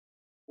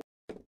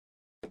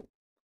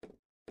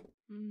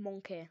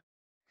Monkey.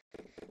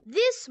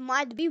 This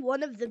might be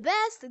one of the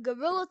best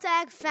Gorilla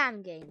Tag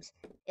fan games.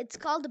 It's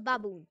called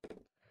Baboon.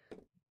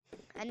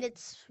 And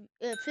it's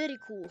pretty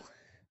cool.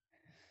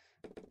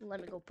 Let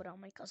me go put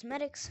on my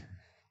cosmetics.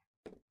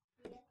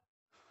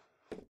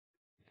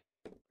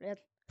 Yeah.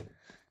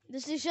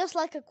 This is just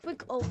like a quick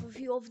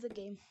overview of the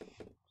game.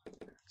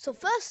 So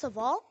first of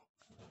all,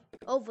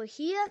 over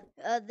here,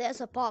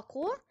 there's a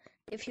parkour.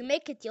 If you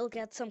make it, you'll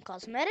get some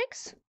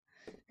cosmetics.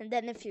 And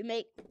then if you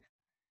make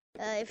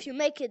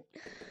it,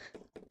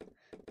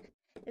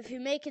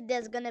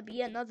 there's gonna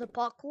be another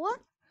parkour.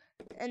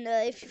 And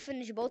if you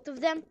finish both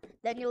of them,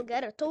 then you'll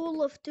get a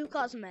total of 2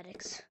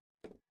 cosmetics.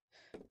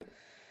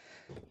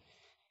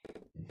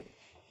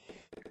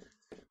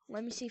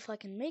 Let me see if I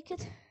can make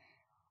it.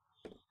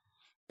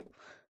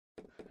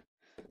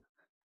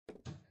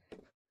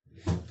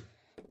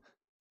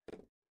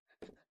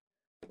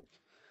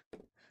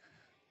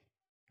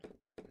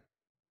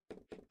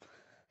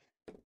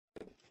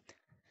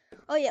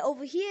 Oh yeah,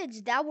 over here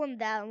it's that one,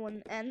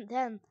 and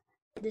then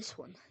this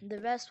one. The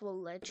rest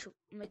will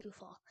make you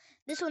fall.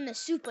 This one is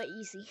super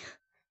easy.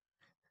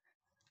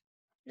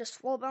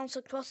 Just wall bounce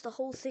across the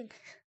whole thing.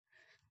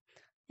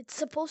 It's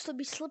supposed to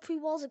be slippery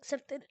walls,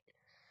 except that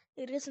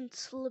it isn't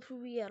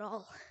slippery at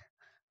all.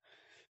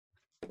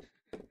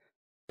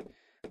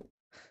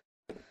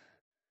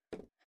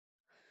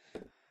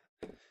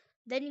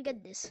 Then you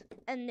get this,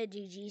 and the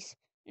GG's.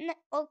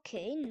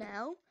 Okay,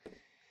 now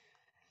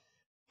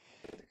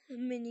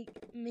mini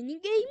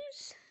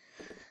games.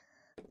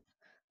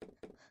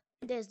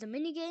 There's the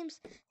mini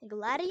games.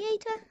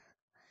 Gladiator.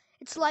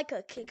 It's like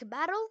a kick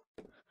battle.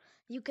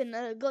 You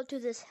can go to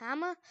this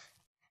hammer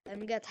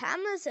and get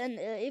hammers, and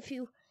if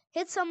you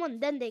hit someone,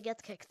 then they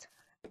get kicked.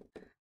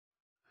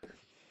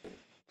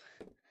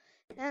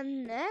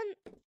 And then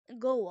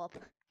go up.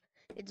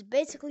 It's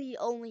basically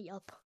only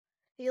up.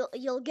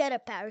 You'll get a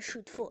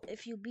parachute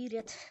if you beat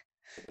it.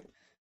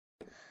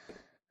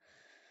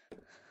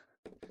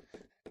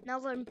 Now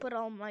let me put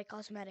on my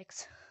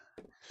cosmetics.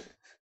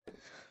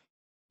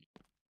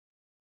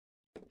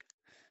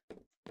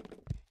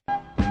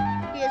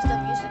 Here's the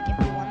music if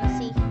you want to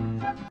see.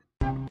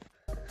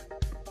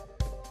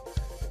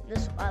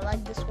 I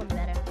like this one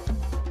better.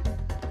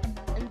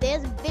 And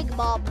there's Big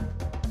Bob.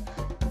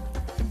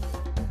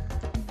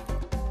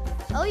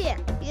 Oh yeah,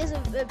 here's a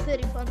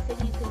pretty fun thing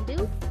you can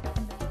do.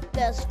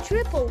 There's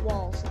triple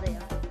walls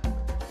there.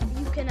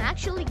 You can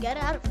actually get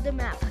out of the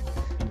map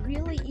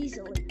really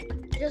easily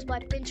just by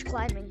pinch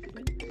climbing.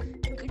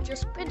 You can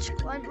just pinch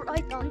climb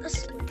right on the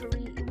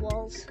slippery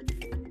walls.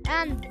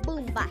 And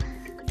boom, bah.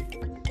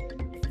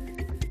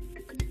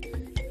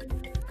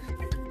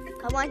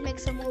 I might make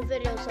some more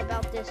videos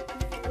about this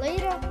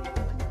later,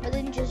 but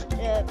then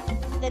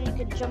then you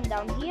can jump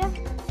down here.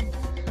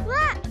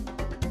 Ah!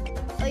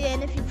 Oh yeah,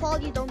 and if you fall,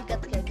 you don't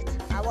get kicked.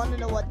 I want to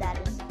know what that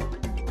is.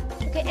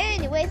 Okay,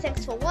 anyway,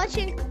 thanks for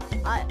watching.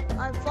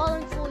 I'm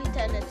falling for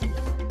eternity.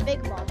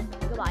 Big Mom.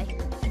 Goodbye.